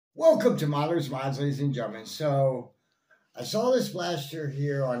Welcome to Modelers Mods, ladies and gentlemen. So, I saw this blaster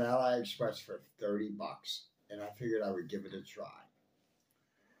here on AliExpress for 30 bucks, and I figured I would give it a try.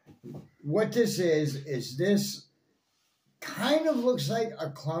 What this is this kind of looks like a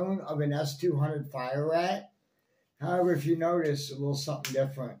clone of an S200 fire rat. However, if you notice, a little something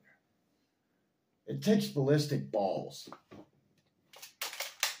different. It takes ballistic balls.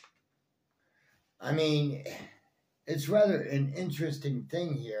 I mean, it's rather an interesting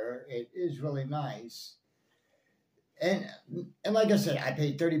thing here. It is really nice. And like I said, I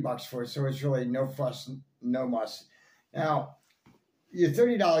paid 30 bucks for it, so it's really no fuss, no muss. Now, your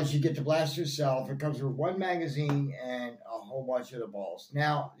 $30, you get the blaster itself. It comes with one magazine and a whole bunch of the balls.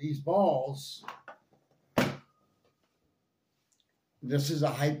 Now, these balls, this is a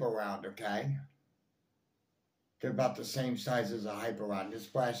hyper round, okay? They're about the same size as a hyper round. This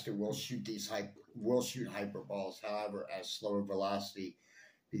blaster will shoot hyper balls, however, at slower velocity,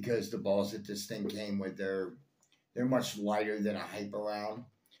 because the balls that this thing came with, they're much lighter than a hyper round.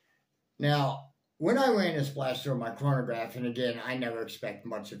 Now, when I ran this blaster on my chronograph, and again, I never expect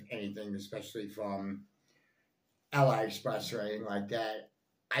much of anything, especially from AliExpress or anything like that,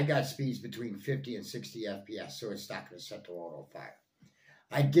 I got speeds between 50 and 60 FPS, so it's not going to set the world on fire.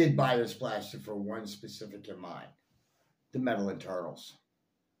 I did buy this blaster for one specific in mind: the metal internals.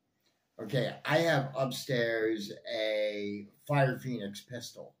 Okay, I have upstairs a Fire Phoenix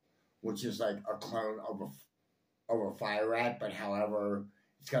pistol, which is like a clone of a fire rat, but however,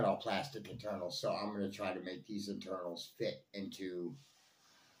 it's got all plastic internals. So I'm going to try to make these internals fit into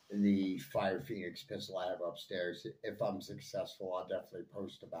the Fire Phoenix pistol I have upstairs. If I'm successful, I'll definitely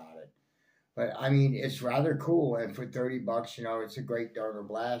post about it. But I mean, it's rather cool, and for 30 bucks, you know, it's a great donor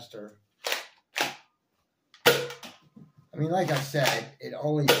blaster. I mean, like I said, it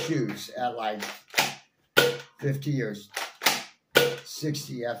only shoots at like 50 or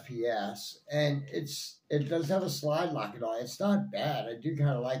 60 FPS, and it does have a slide lock and all. It's not bad. I do kind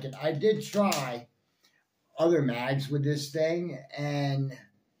of like it. I did try other mags with this thing, and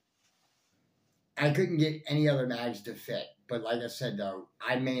I couldn't get any other mags to fit. But like I said, though,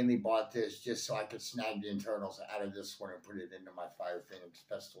 I mainly bought this just so I could snag the internals out of this one and put it into my Fire Phoenix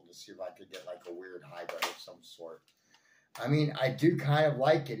pistol to see if I could get like a weird hybrid of some sort. I mean, I do kind of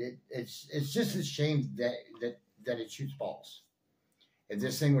like it. It's just a shame that it shoots balls. If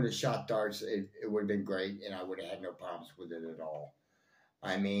this thing would have shot darts, it would have been great, and I would have had no problems with it at all.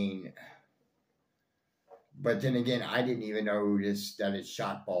 I mean, but then again, I didn't even know that it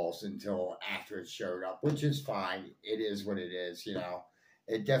shot balls until after it showed up, which is fine. It is what it is, you know.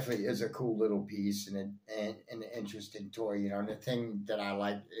 It definitely is a cool little piece and an interesting toy, you know. And the thing that I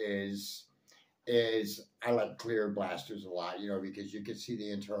like is I like clear blasters a lot, you know, because you can see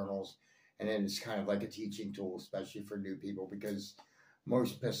the internals, and then it's kind of like a teaching tool, especially for new people, because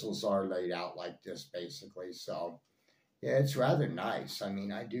most pistols are laid out like this, basically. So, yeah, it's rather nice. I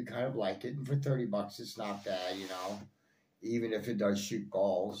mean, I do kind of like it, and for 30 bucks, it's not bad, you know, even if it does shoot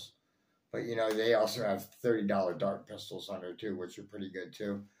balls. But, you know, they also have $30 dart pistols on there, too, which are pretty good,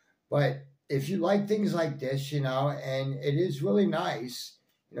 too. But if you like things like this, you know, and it is really nice,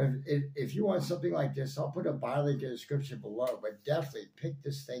 you know, if you want something like this, I'll put a buy link in the description below. But definitely pick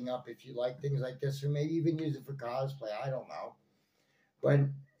this thing up if you like things like this, or maybe even use it for cosplay. I don't know. But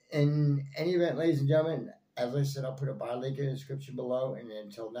in any event, ladies and gentlemen, as I said, I'll put a buy link in the description below. And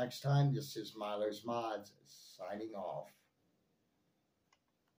until next time, this is Modelers Mods signing off.